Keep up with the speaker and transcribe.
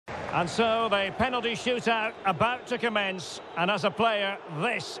And so the penalty shootout about to commence. And as a player,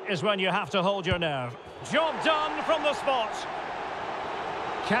 this is when you have to hold your nerve. Job done from the spot.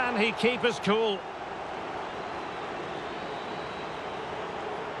 Can he keep his cool?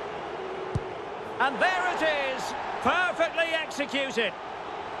 And there it is, perfectly executed.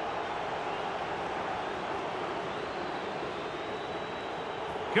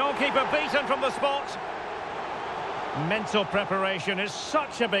 Goalkeeper beaten from the spot. Mental preparation is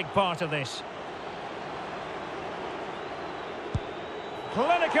such a big part of this.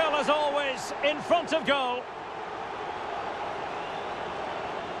 Clinical as always, in front of goal.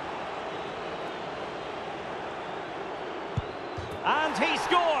 And he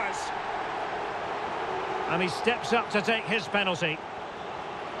scores. And he steps up to take his penalty.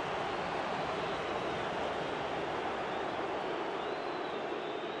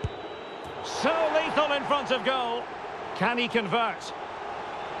 So lethal in front of goal. Can he convert?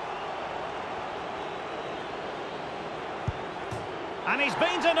 And he's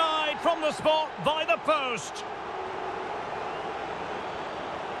been denied from the spot by the post.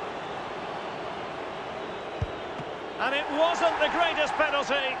 And it wasn't the greatest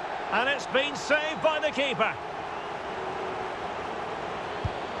penalty. And it's been saved by the keeper.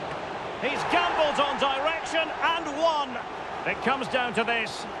 He's gambled on direction and won. It comes down to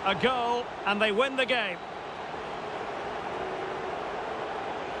this, a goal, and they win the game.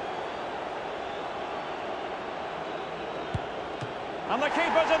 And the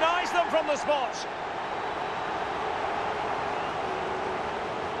keeper denies them from the spot.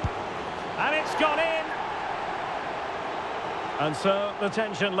 And it's gone in. And so the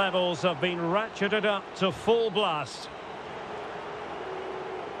tension levels have been ratcheted up to full blast.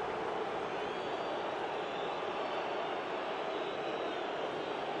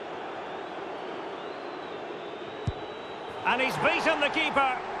 And he's beaten the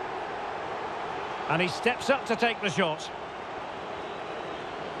keeper. And he steps up to take the shot.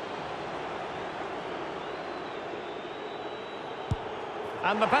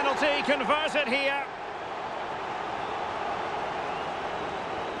 And the penalty converted here.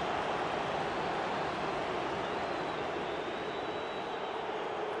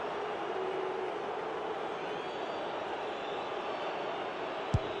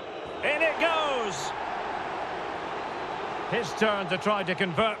 In it goes. His turn to try to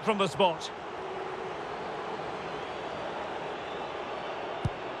convert from the spot.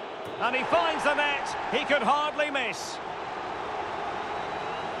 And he finds the net. He could hardly miss.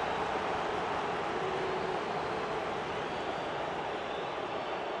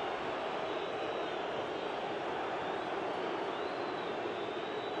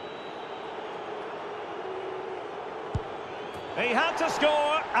 He had to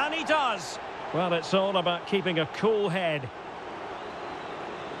score, and he does. Well, it's all about keeping a cool head.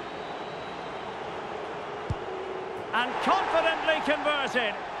 And confidently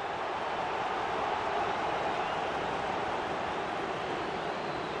converted.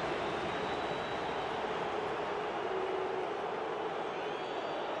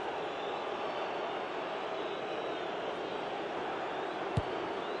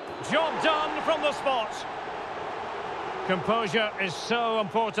 Job done from the spot. Composure is so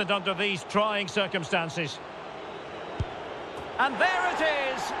important under these trying circumstances. And there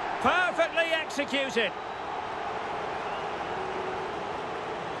it is, perfectly executed.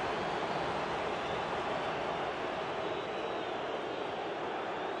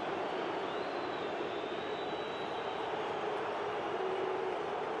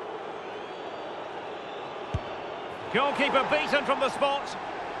 Goalkeeper beaten from the spot.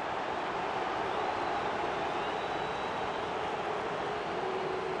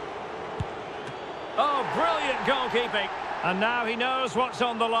 Oh, brilliant goalkeeping. And now he knows what's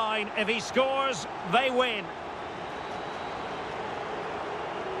on the line. If he scores, they win.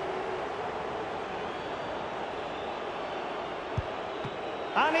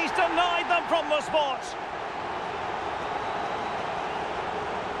 And he's denied them from the spot.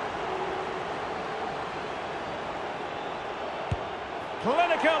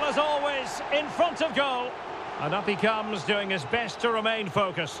 Clinical as always, in front of goal. And up he comes, doing his best to remain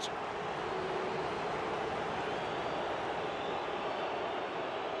focused.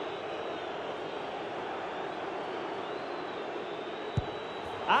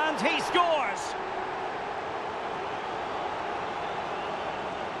 And he scores!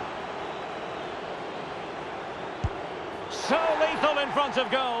 So lethal in front of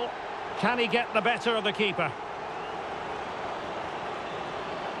goal. Can he get the better of the keeper?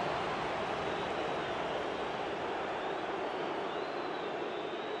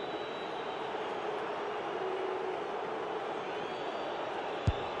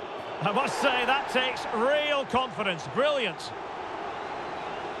 I must say, that takes real confidence. Brilliant.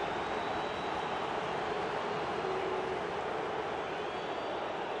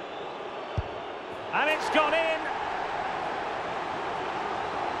 And it's gone in.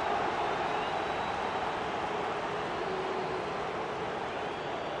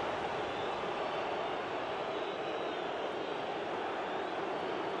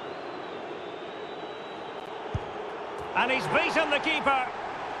 And he's beaten the keeper.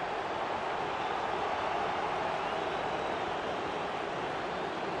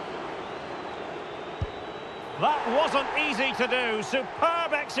 That wasn't easy to do.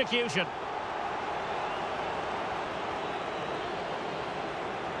 Superb execution.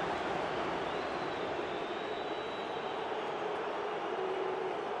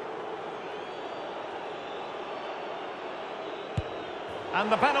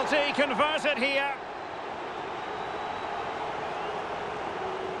 And the penalty converted here.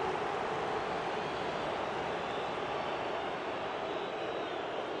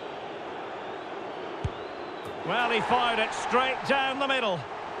 Well, he fired it straight down the middle.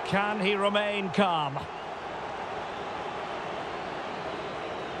 Can he remain calm?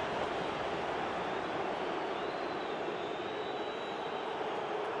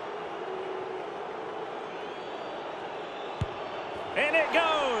 In it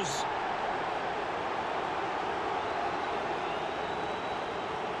goes.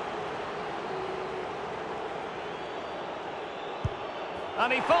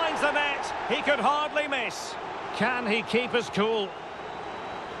 And he finds the net. He could hardly miss. Can he keep his cool?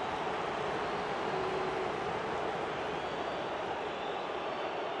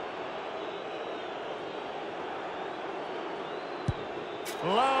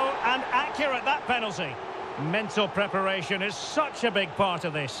 Low and accurate, that penalty. Mental preparation is such a big part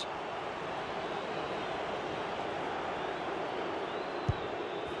of this.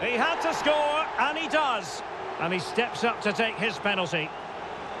 He had to score, and he does. And he steps up to take his penalty.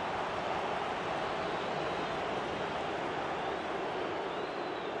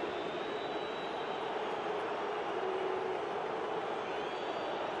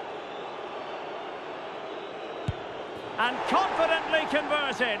 And confidently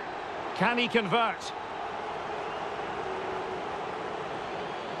converted. Can he convert?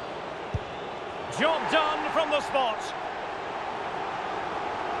 Job done from the spot.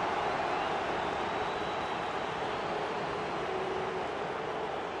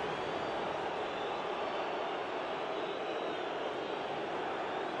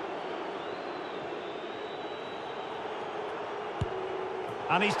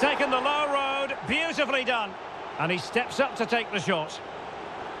 And he's taken the low road. Beautifully done. And he steps up to take the shot.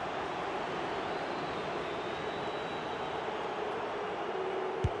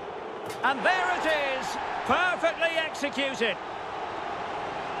 And there it is, perfectly executed.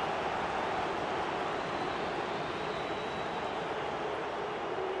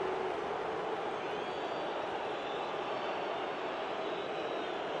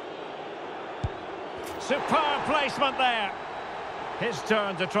 Superb placement there. His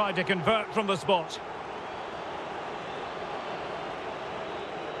turn to try to convert from the spot.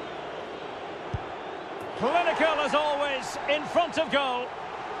 Clinical as always, in front of goal.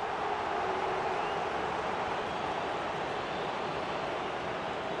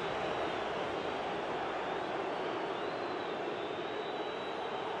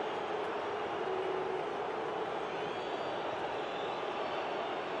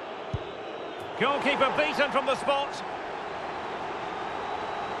 Goalkeeper beaten from the spot.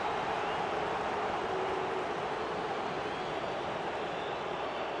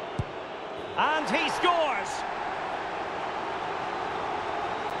 And he scores!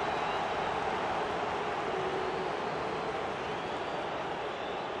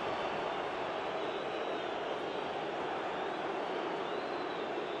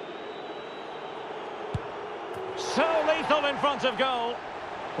 So lethal in front of goal.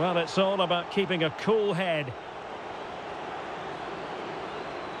 Well, it's all about keeping a cool head.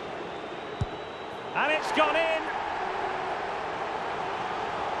 And it's gone in.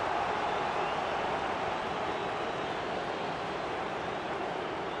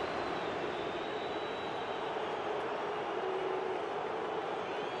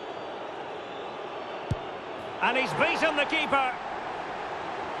 And he's beaten the keeper.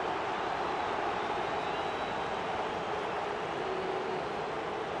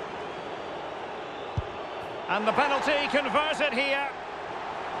 And the penalty converted here.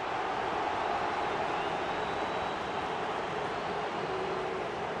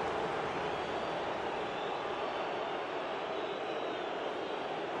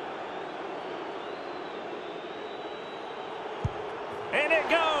 In it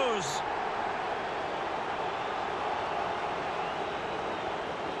goes.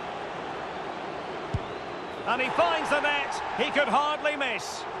 And he finds the net. He could hardly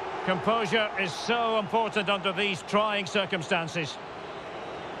miss. Composure is so important under these trying circumstances.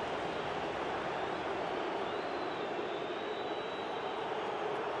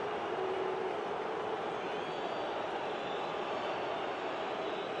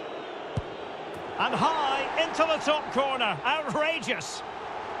 And high into the top corner. Outrageous.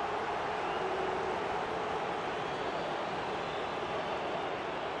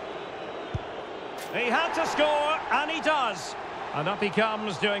 He had to score, and he does. And up he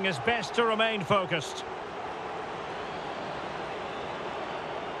comes, doing his best to remain focused.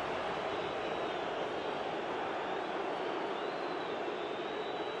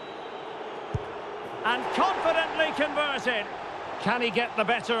 And confidently converted. Can he get the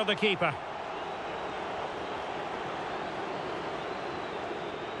better of the keeper?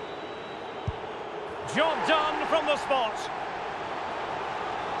 Job done from the spot.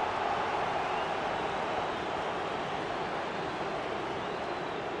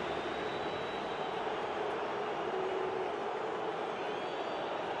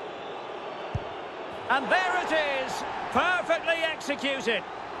 And there it is, perfectly executed.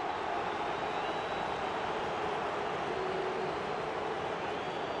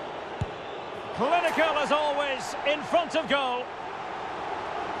 Clinical as always, in front of goal.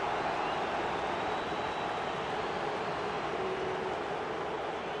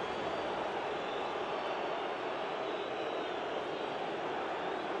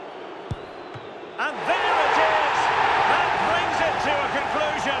 And there it is! That brings it to a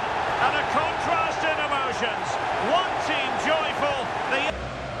conclusion, and a contrast in emotions. One team joyful,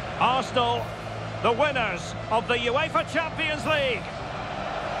 Arsenal, the winners of the UEFA Champions League.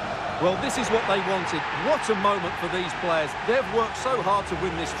 Well, this is what they wanted. What a moment for these players. They've worked so hard to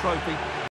win this trophy.